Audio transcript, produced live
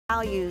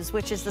values,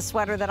 which is the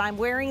sweater that I'm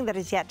wearing that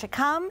is yet to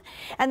come,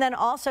 and then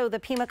also the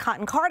Pima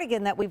cotton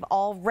cardigan that we've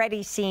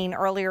already seen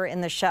earlier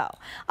in the show.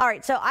 All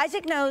right, so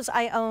Isaac knows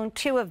I own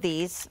 2 of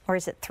these, or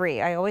is it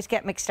 3? I always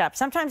get mixed up.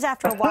 Sometimes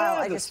after a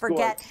while I just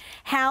forget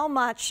how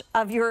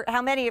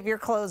many of your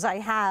clothes I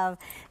have.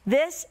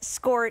 This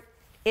Skort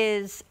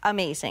is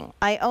amazing.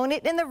 I own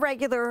it in the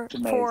regular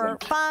for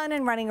fun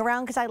and running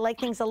around because I like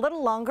things a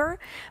little longer.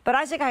 But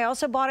Isaac, I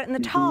also bought it in the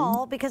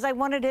tall because I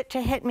wanted it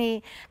to hit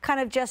me kind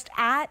of just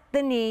at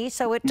the knee,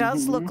 so it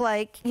does look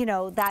like, you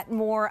know, that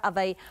more of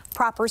a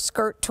proper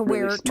skirt to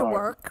wear to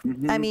work.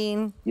 I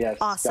mean,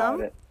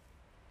 awesome.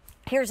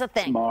 Here's the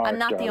thing. I'm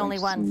not the only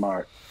one.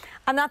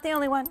 I'm not the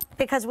only one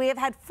because we have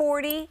had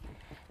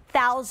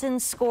 40,000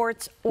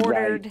 Skorts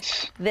ordered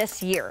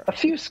this year. A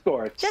few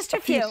Skorts. Just a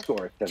few.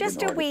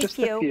 Just a wee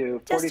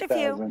few. Just a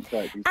few.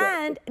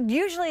 And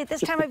usually at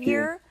this time of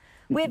year,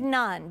 we have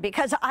none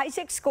because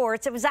Isaac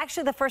Skorts, it was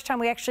actually the first time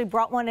we actually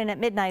brought one in at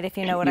midnight, if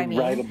you know what I mean.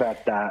 You're right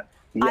about that.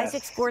 Yes.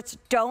 Isaac Skorts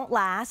don't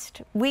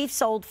last. We've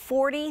sold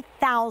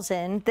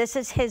 40,000. This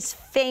is his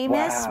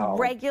famous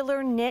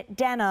regular knit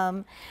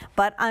denim,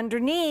 but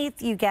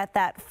underneath you get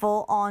that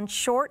full-on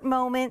short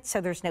moment, so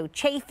there's no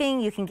chafing.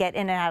 You can get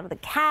in and out of the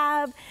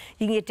cab.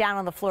 You can get down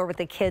on the floor with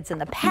the kids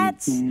and the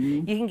pets.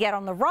 You can get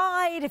on the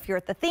ride if you're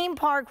at the theme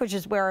park, which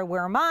is where I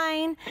wear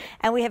mine.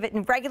 And we have it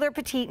in regular,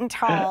 petite, and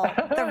tall.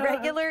 The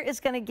regular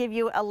is going to give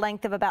you a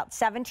length of about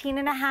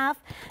 17.5.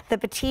 The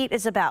petite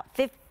is about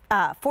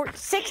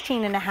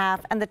 16.5,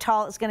 and the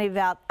tall is going to be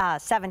about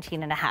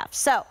 17.5.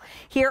 So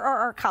here are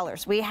our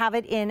colors. We have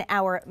it in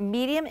our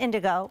medium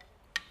indigo.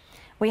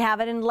 We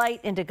have it in light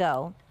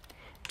indigo.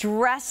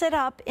 Dress it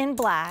up in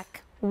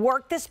black.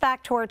 Work this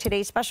back to our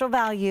today's special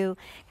value.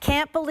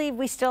 Can't believe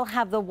we still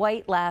have the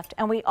white left,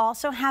 and we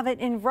also have it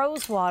in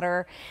rose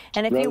water.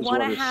 And if you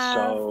want to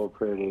have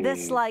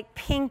this like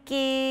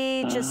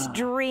pinky, just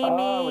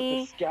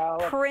dreamy,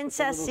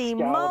 princessy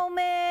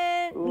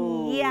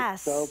moment,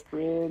 yes. So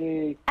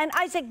pretty. And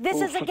Isaac, this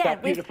is again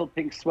that beautiful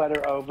pink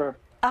sweater over.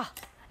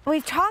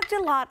 We've talked a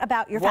lot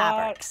about your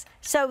fabrics.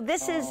 So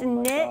this is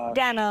knit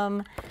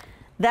denim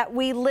that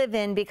we live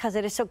in because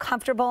it is so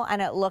comfortable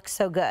and it looks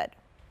so good.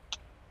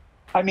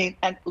 I mean,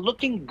 and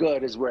looking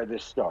good is where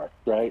this starts,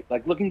 right?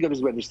 Like looking good is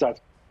where this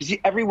starts. You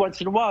see, every once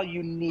in a while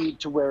you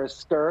need to wear a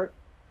skirt,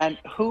 and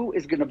who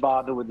is going to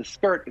bother with a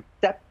skirt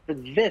except for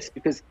this?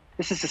 Because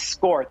this is a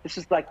Skort. This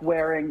is like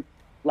wearing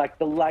like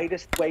the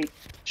lightest weight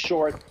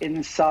short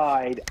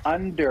inside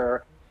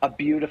under a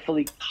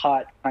beautifully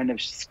cut kind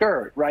of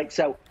skirt, right?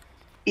 So,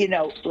 you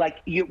know,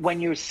 like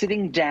when you're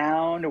sitting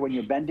down or when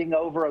you're bending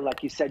over, or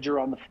like you said, you're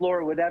on the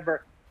floor or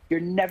whatever, you're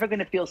never going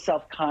to feel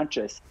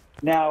self-conscious.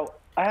 Now,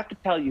 I have to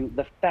tell you,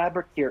 the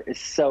fabric here is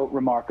so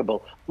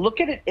remarkable. Look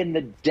at it in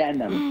the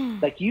denim.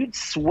 Like you'd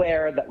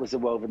swear that was a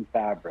woven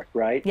fabric,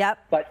 right? Yep.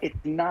 But it's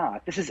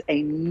not. This is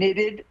a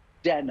knitted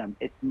denim.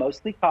 It's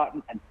mostly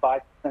cotton and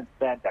 5%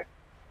 spandex.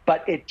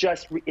 But it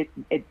just it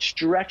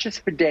stretches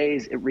for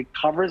days. It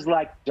recovers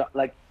like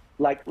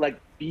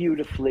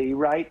beautifully,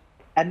 right?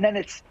 And then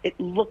it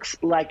looks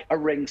like a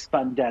ring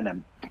spun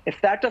denim.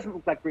 If that doesn't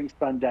look like ring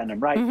spun denim,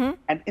 right?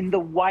 And in the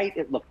white,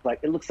 it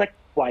looks like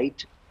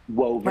white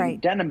woven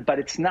denim, but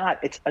it's not.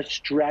 It's a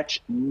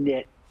stretch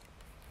knit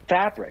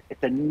fabric.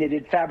 It's a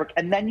knitted fabric.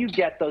 And then you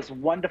get those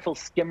wonderful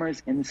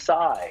skimmers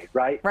inside,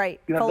 right?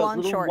 Right. You have those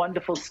little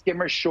wonderful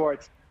skimmer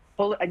shorts.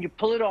 And you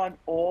pull it on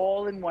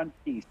all in one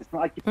piece. It's not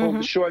like you pull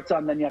the shorts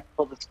on, then you have to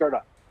pull the skirt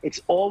on. It's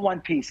all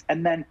one piece.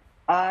 And then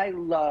I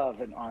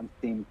love an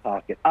on-seam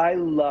pocket. I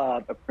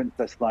love a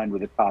princess line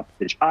with a top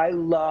stitch. I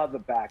love a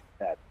back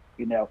set,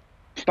 you know.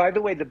 By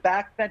the way, the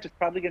back set is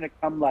probably going to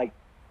come like,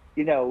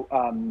 you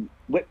know,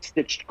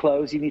 whip-stitched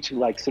clothes. You need to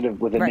like sort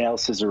of with a nail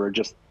scissor or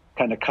just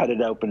kind of cut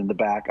it open in the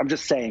back. I'm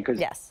just saying because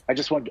I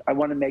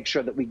want to make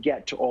sure that we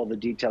get to all the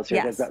details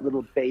here. There's that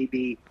little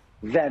baby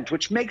vent,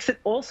 which makes it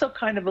also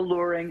kind of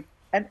alluring.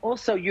 And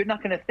also, you're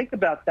not going to think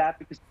about that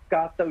because you've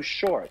got those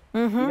shorts.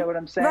 You know what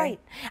I'm saying? Right.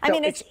 I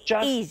mean, it's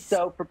just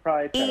so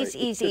proprietary.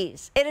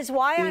 Ease. It is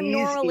why I'm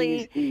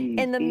normally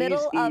in the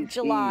middle of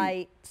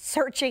July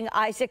searching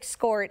Isaac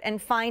Skort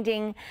and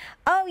finding,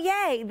 oh,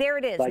 yay, there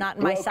it is, like not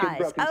in my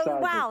size. Oh,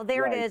 wow,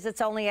 there it is.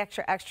 It's only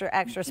extra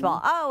small.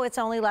 Oh, it's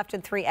only left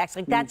in 3X.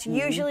 Like, that's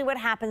usually what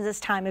happens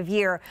this time of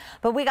year.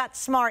 But we got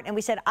smart and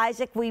we said,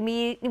 Isaac, we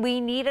need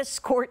a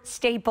Skort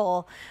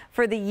staple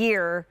for the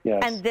year,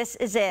 and this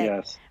is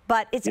it.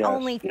 But it's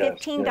only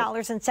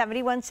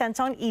 $15.71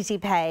 on Easy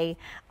Pay.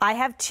 I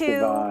have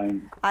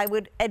 2. I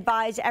would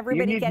advise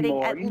everybody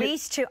getting at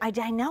least 2. I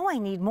know I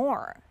need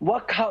more.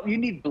 What color? You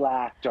need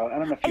black, Joe. I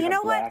don't know if you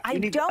know black. I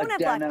don't have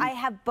black. I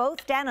have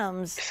both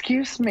denims.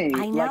 Excuse me.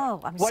 I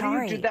know. I'm sorry. What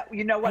do you do that?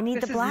 You know what? I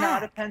need this the black. Is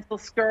not a pencil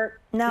skirt.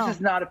 No. This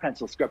is not a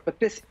pencil skirt. But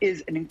this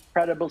is an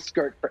incredible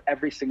skirt for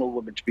every single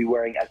woman to be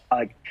wearing.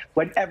 Like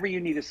whenever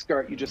you need a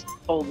skirt, you just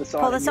pull this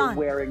on. You're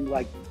wearing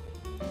like.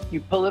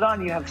 You pull it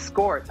on, you have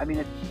Skort. I mean,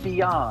 it's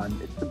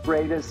beyond. It's the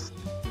greatest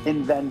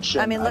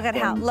invention. I mean, look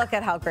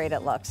at how great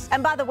it looks.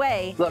 And by the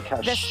way, look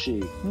how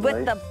chic.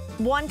 With the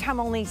one-time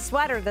only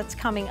sweater that's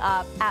coming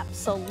up.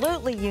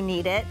 Absolutely, you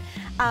need it.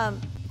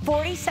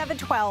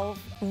 4712,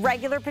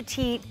 regular,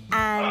 petite,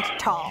 and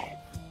tall.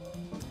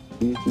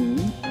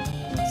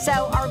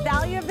 So our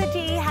value of the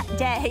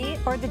day,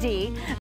 or the D,